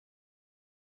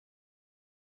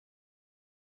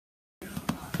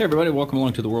Hey everybody, welcome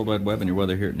along to the World Wide Web and your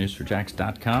weather here at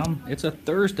news4jax.com. It's a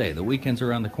Thursday, the weekend's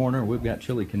around the corner. We've got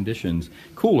chilly conditions,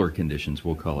 cooler conditions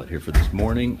we'll call it, here for this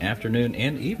morning, afternoon,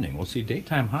 and evening. We'll see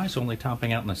daytime highs only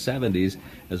topping out in the 70s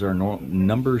as our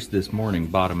numbers this morning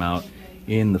bottom out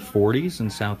in the 40s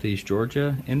in southeast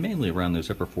Georgia and mainly around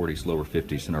those upper 40s, lower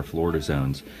 50s in our Florida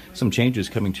zones. Some changes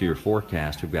coming to your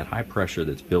forecast. We've got high pressure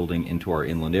that's building into our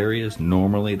inland areas.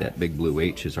 Normally that big blue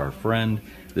H is our friend.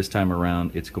 This time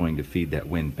around it's going to feed that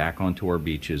wind back onto our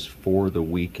beaches for the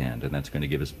weekend, and that's going to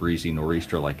give us breezy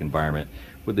nor'easter-like environment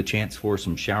with the chance for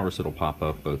some showers that'll pop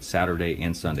up both Saturday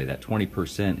and Sunday. That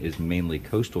 20% is mainly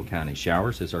coastal county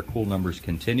showers as our cool numbers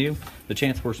continue. The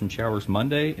chance for some showers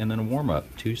Monday and then a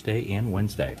warm-up Tuesday and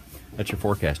Wednesday. That's your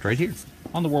forecast right here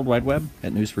on the World Wide Web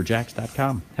at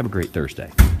news4jax.com. Have a great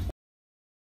Thursday.